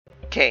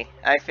Okay,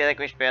 I feel like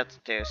we should be able to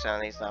do some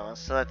of these levels,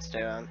 so let's do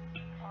them.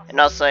 And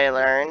also I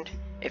learned,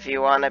 if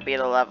you want to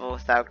beat a level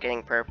without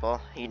getting purple,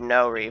 you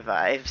know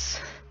revives.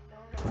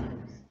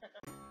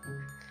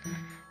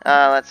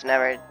 Let's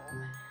never...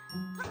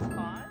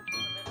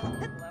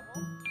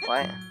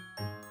 What?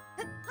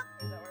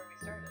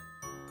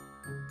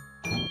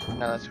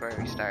 No, that's where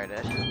we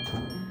started.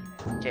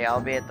 Okay,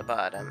 I'll be at the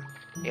bottom.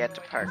 You have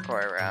to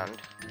parkour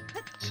around.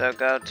 So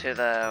go to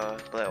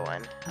the blue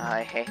one.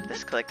 I hate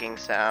this clicking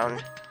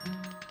sound.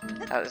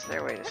 How is there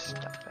a way to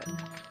stop it?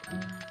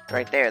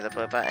 Right there, the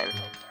blue button.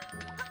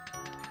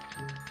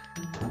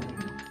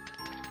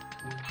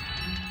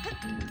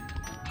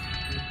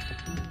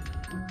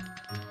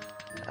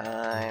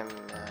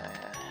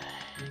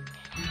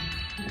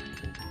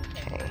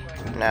 Okay,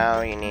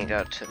 now you need to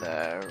go to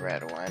the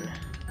red one.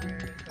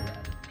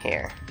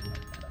 Here.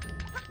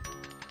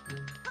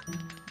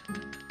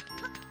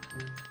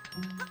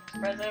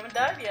 Surprised I haven't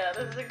died yet.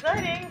 This is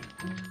exciting.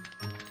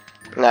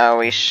 Now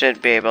we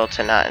should be able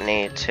to not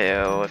need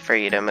to for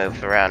you to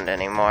move around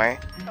anymore.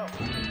 Oh,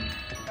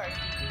 sorry.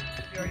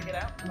 Did you already get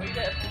out? Oh, you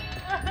did.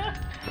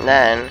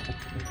 Then,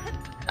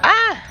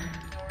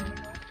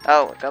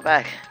 oh, go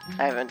back.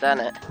 I haven't done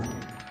it.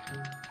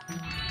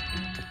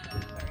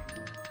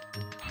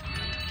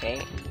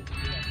 Okay.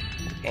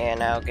 And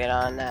now get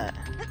on that.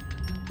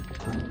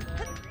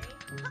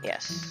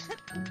 Yes.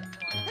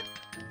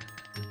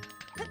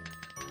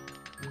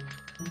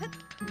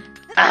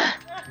 Ah!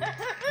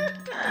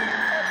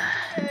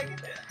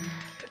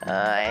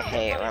 I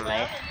hate when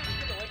my...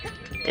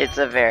 It's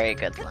a very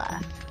good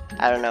laugh.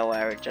 I don't know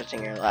why we're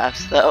judging your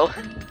laughs, though.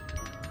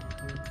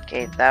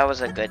 Okay, that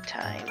was a good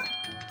time.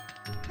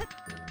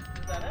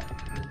 Is that it?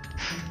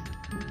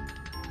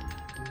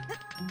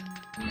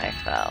 I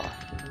fell.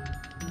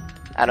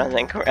 I don't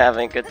think we're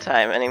having a good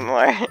time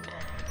anymore.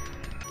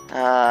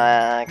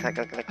 Click, click,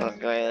 click, click, click.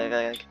 We don't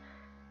know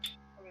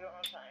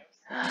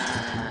times.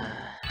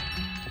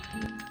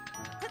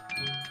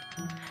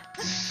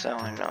 So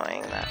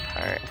annoying, that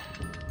part.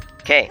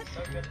 Okay.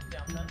 So good at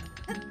jumping.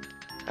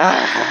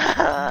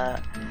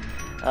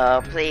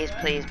 Oh, please,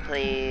 please,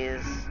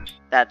 please.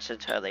 That should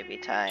totally be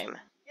time.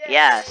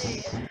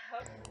 Yes!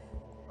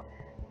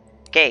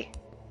 Okay.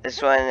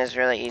 This one is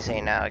really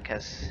easy now,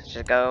 because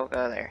just go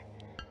there.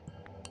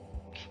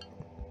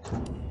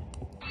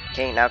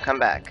 Okay, now come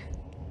back.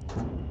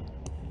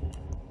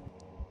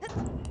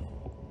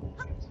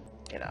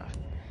 Get off.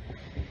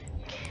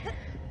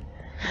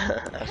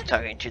 I was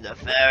talking to the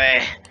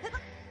fairy.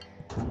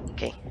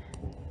 Okay.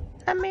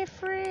 Let me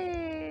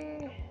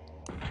free.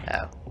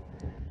 Oh.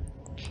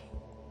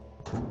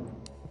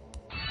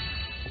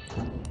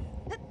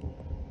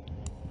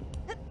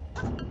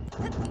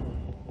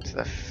 It's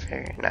the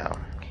fairy. No.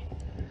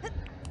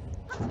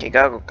 Okay,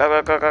 go, go,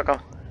 go, go, go, go.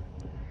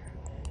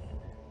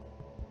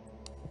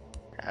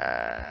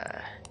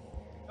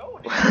 Oh,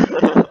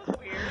 that was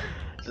weird.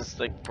 Just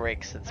like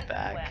breaks its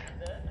back.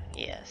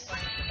 Yes.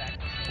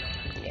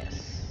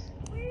 Yes.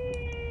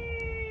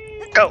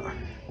 Go!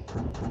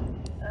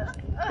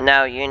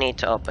 Now you need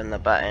to open the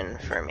button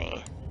for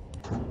me.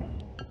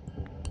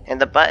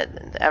 And the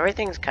button,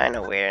 everything's kind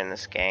of weird in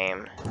this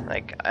game.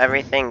 Like,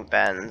 everything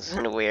bends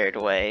in weird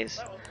ways.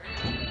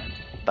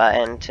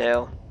 Button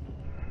too.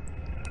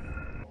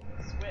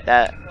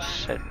 That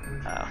should,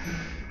 oh.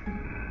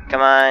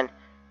 Come on.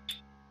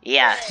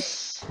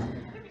 Yes!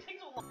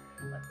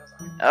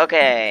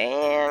 Okay,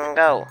 and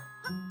go.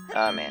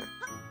 Oh man.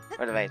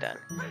 What have I done?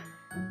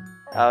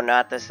 Oh,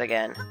 not this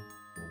again.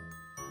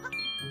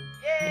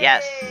 Yay!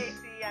 Yes.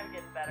 See, I'm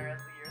getting better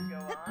as the years go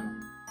on.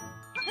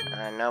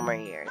 No more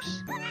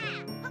years. I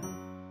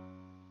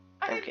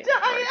I'm can kidding, die!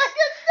 of I course.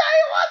 can die!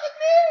 It wasn't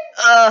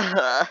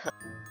me!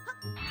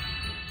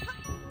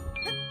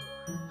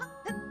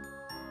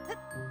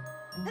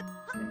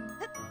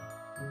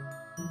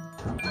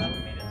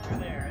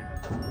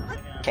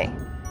 Okay.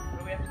 What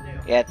do we have to do?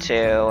 You have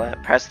to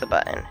press the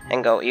button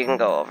and go. You can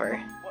go over.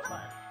 What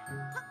button?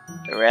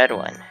 The red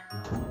one.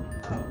 Oh.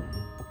 Come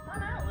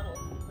on out,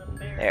 little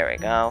bear. There we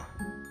go.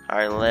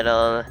 Our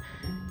little,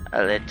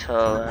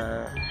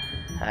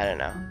 I don't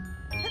know.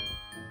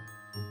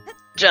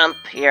 Jump!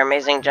 Your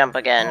amazing jump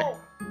again.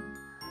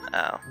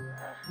 Oh.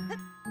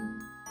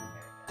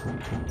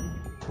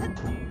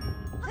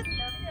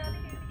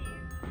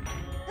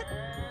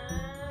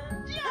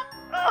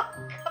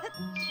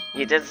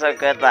 You did so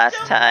good last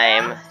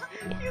time.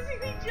 You see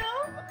me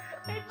jump?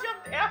 I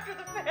jumped after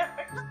the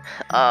fact.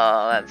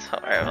 Oh, that's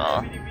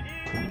horrible.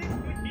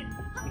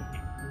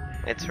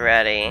 It's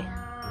ready.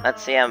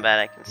 Let's see how bad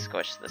I can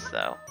squish this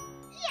though.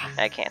 Yes!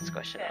 I can't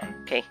squish it.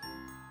 Okay.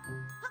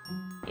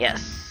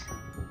 Yes.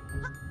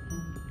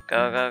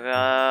 Go, go,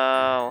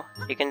 go.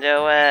 You can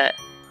do it.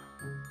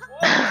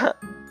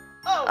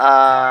 Oh,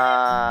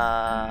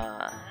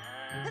 uh...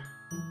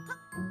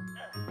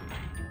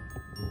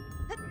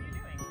 What are you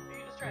doing? Are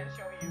you just trying to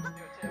show me you can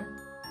do it too?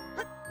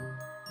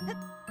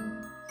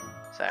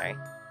 Sorry.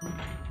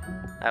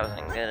 That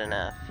wasn't good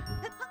enough.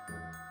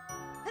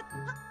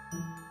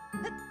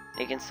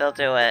 You can still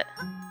do it.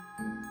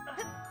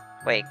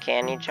 Wait,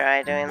 can you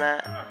try doing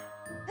that?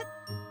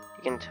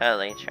 You can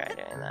totally try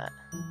doing that.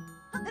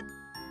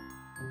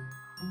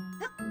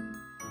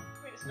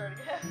 Wait, start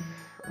again.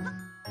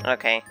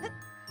 Okay.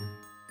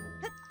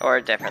 Or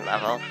a different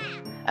level.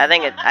 I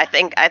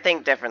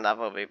think different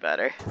level would be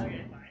better.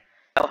 Okay,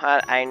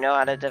 fine. I know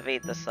how to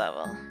defeat this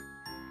level.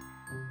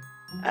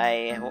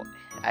 I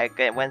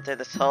went through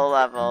this whole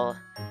level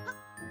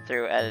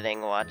through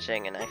editing,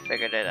 watching, and I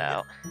figured it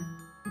out.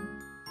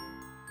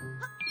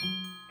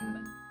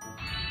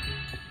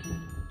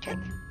 Okay.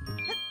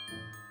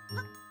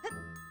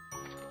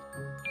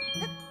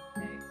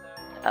 Okay, so...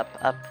 Up,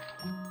 up,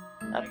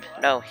 up.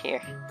 No,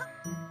 here.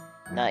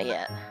 Not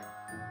yet.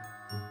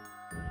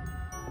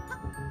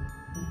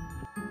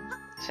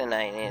 So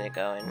now you need to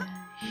go in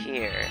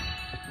here.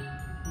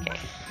 Okay.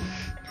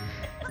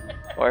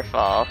 Or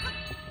fall.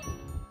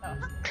 Oh.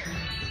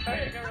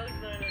 Sorry, I got really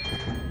excited.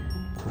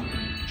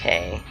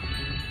 Okay.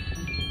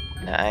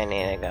 Now I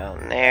need to go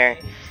in there.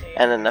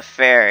 And then the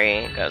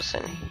fairy goes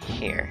in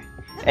here.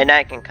 And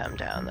I can come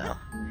down though.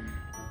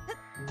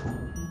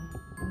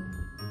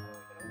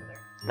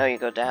 No, you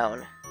go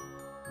down.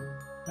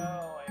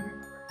 Oh, I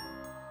remember.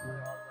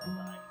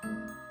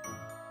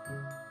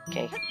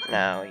 Okay,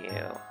 now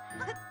you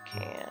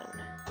can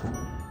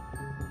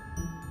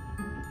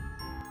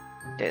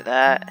do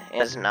that.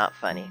 It's not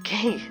funny.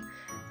 Okay,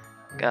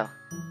 go.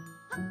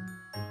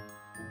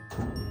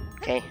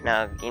 Okay,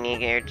 now you need to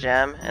get your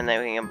gem, and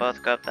then we can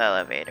both go up the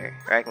elevator.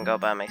 Or I can go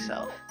by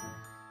myself.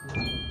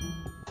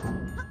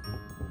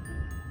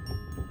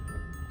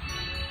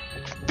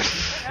 What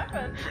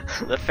happened?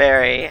 The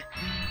fairy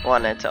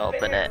wanted to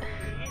open it.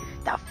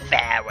 The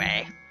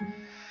fairy.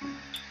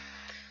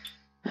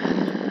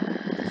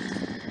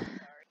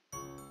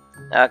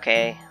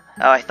 Okay.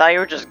 Oh, I thought you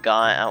were just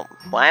gone. Oh,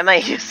 why am I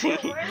using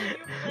you? Why are you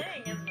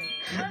playing as me?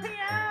 Let me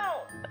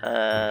out!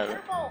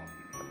 Purple!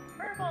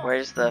 Purple!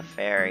 Where's the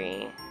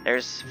fairy?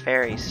 There's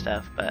fairy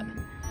stuff, but...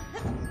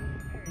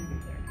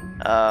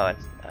 Oh,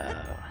 it's...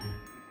 Oh,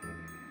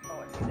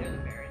 I see. There's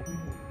a fairy.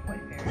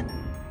 White fairy.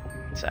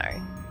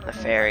 Sorry. The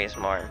fairy's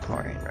more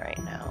important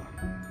right now.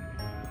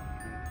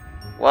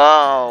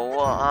 Whoa!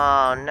 Whoa!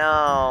 Oh,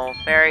 no!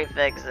 Fairy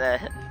fix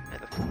it!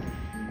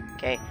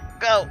 Okay,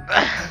 go!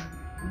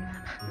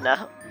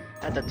 No.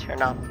 I have to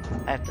turn off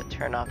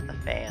the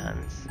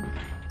fans.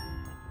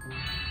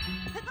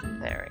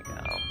 There we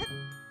go.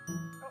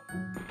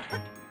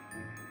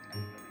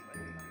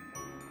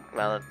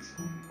 Well, it's...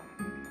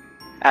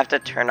 I have to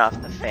turn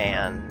off the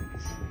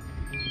fans.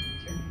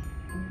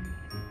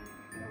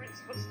 Are we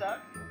just stuck?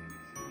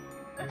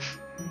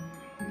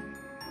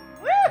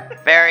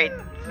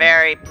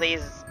 Fairy,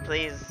 please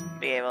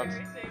be able to...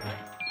 Fairy save us.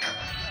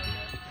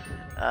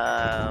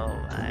 Oh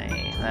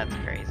my, that's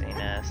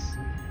craziness.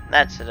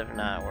 That should have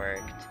not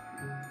worked.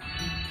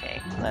 Okay,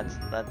 let's...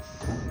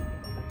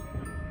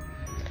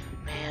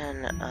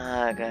 Man,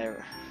 gotta...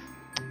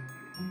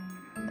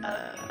 Do you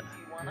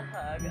want a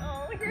hug?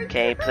 Oh, here's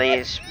Okay, the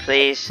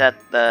please shut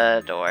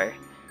the door.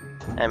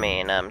 I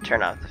mean,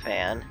 turn off the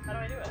fan. How do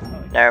I do it?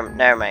 Oh,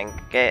 Never mind.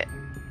 Get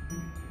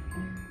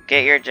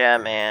your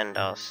gem, and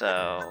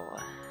also...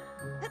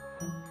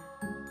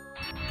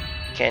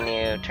 Can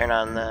you turn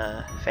on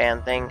the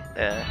fan thing?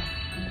 Here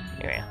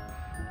we go.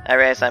 I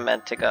realized I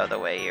meant to go the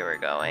way you were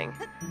going.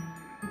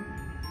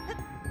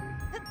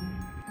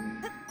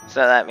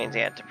 So that means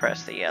you have to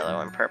press the yellow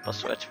and purple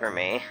switch for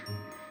me.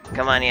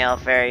 Come on, yellow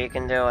fairy, you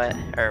can do it.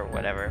 Or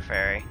whatever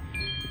fairy.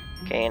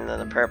 Okay, and then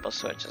the purple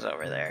switch is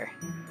over there.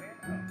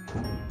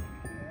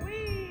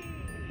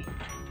 Whee!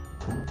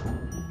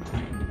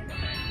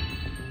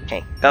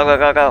 Okay,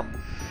 go!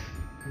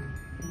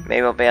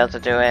 Maybe we'll be able to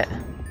do it.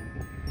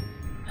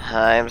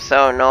 I'm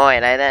so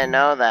annoyed, I didn't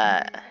know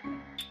that.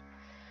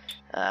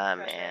 Ah,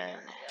 man. Okay,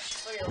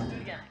 let's do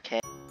it again.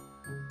 Okay.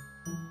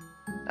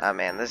 Ah,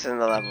 man, this is the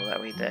level that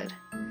we did.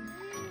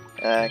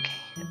 Okay.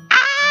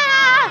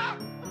 Ah! I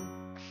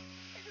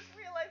just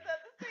realized that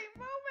at the same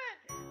moment!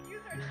 You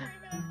started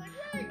screaming, I was like,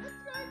 wait, what's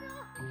going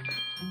on? Okay,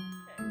 so I'm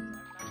not gonna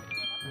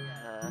run off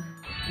again.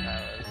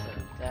 That was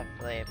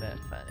definitely a bit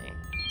funny.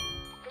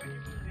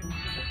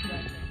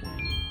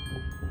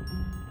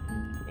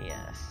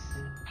 Yes.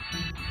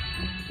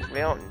 We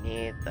don't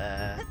need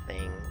the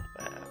thing,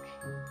 but okay.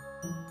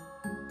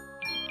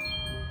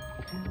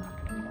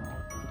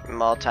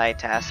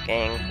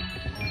 Multitasking.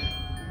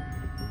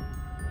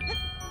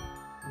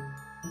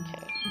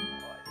 Okay.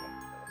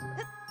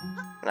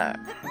 No.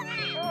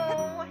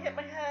 Oh, I hit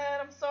my head,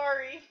 I'm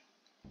sorry.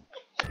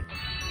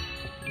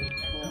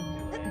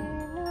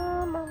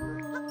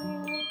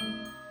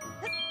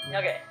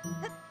 Okay,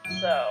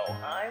 so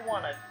I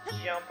want to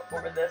jump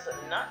over this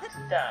and not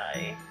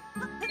die.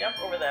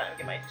 Jump over that and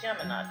get my gem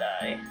and not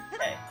die.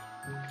 Okay,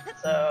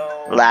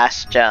 so...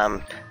 Last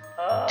jump.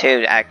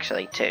 Two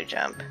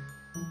jump.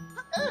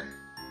 Uh,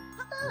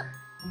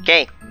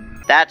 Okay,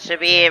 that should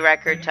be a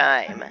record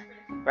time.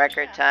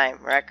 Record time.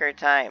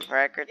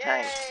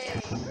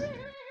 Yes.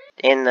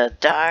 In the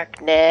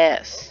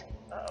darkness.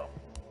 Uh-oh.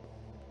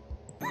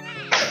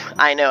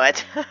 I know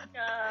it. Where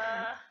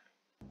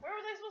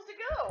was I supposed to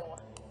go?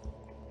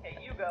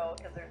 go,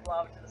 because there's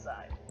lava to the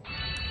side.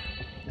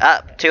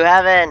 Up to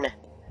heaven!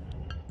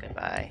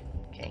 Goodbye.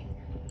 Okay.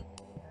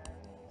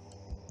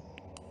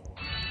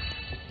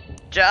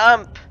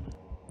 Jump!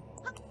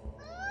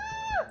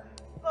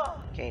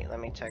 Okay, let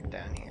me check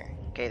down here.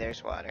 Okay,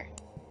 there's water.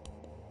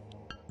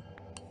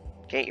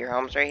 Okay, your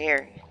home's right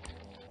here. Is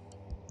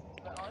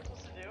that all I'm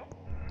supposed to do?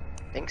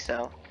 Think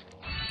so.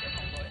 Get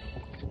home, boy.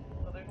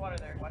 Oh, there's water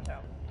there. Watch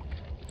out.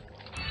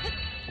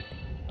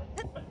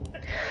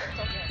 There's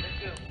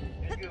goo.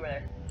 There's goo right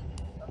there.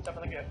 Don't step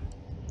on the goo.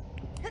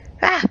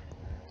 Ah!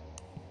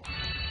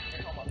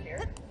 Your home up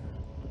here.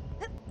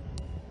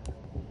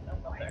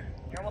 Nope, up there.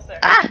 You're almost there.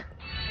 Ah!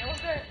 You're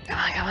almost there. Come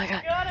on, come on, come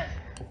on. You got it.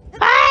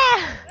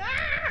 Ah!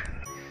 Ah!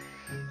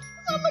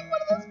 Sounds like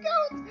one of those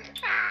goats.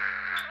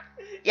 Ah!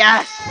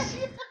 Yes!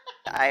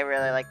 I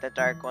really like the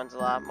dark ones a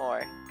lot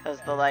more,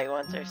 because the light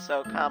ones are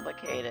so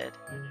complicated.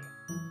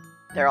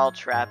 They're all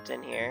trapped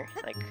in here,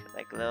 like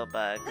little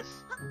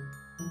bugs.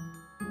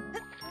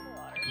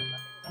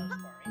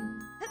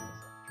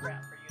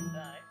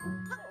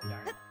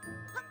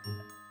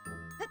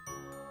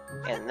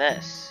 And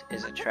this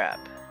is a trap.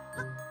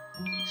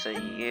 So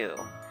you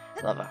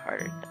love a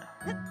harder now.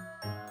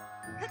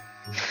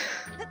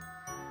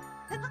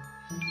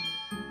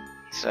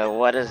 So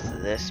what is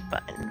this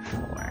button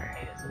for?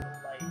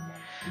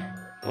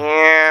 Ew.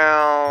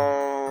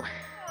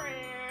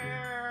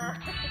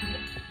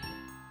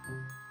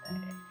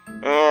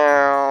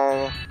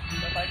 Ew.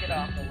 If I get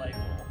off the light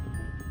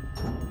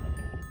bulb.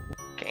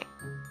 Okay.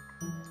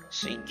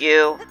 So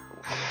you.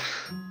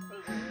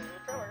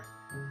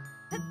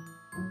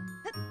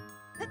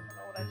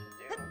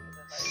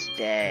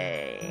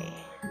 Stay.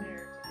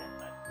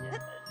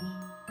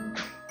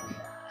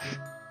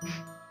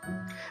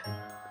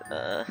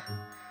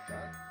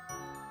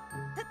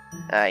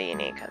 You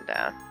need to come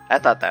down. I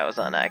thought that was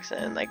on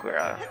accident, like we're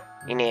all.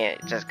 You need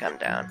to just come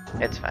down.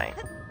 It's fine.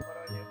 What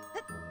do I do?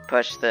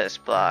 Push this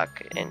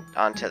block in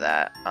onto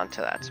that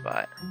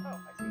spot. Oh,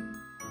 I see.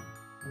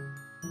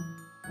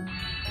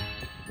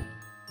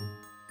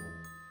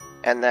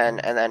 And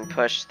then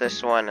push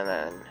this one and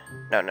then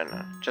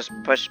no. Just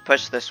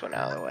push this one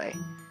out of the way.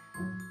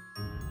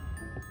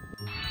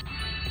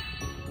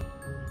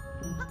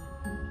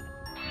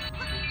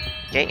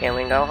 Okay, and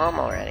we can go home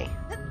already.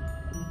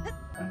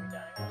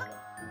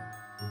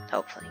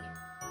 Hopefully.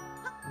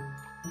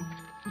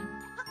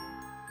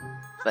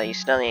 But you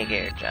still need to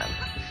get your jump.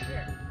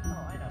 Sure.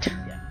 Oh, I know.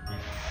 Yeah.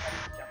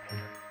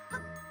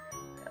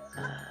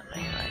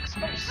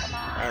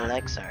 My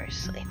legs are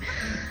asleep.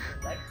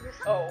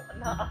 Oh,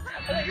 no. I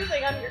thought you were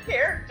saying I'm your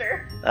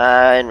character.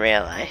 In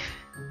real life.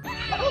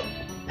 Oh,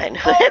 I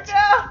know oh it. no!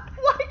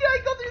 Why did I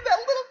go through that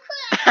little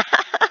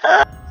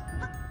crack?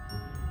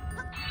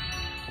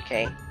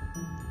 Okay.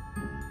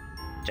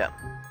 Jump.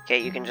 Okay,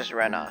 you can just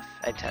run off.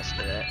 I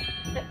tested it.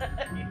 He's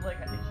like,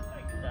 she's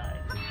going to die.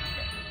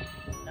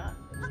 Okay. Not.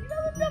 She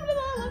doesn't jump into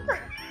the little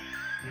crack.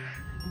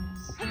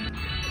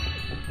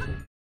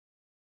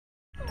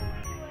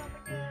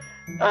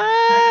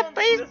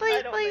 Please.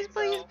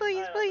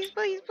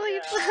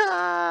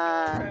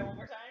 Try one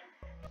more time?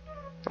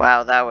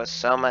 Wow, that was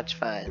so much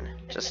fun.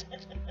 Just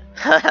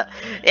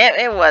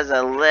it was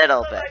a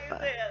little bit fun.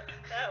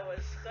 That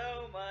was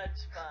so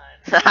much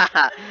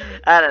fun.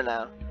 I don't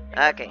know.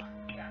 Okay.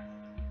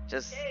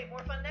 Just Okay,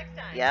 more fun next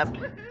time.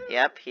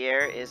 Yep,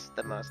 here is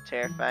the most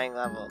terrifying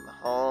level in the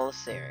whole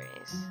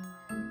series.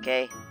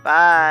 Okay,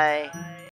 bye. Bye.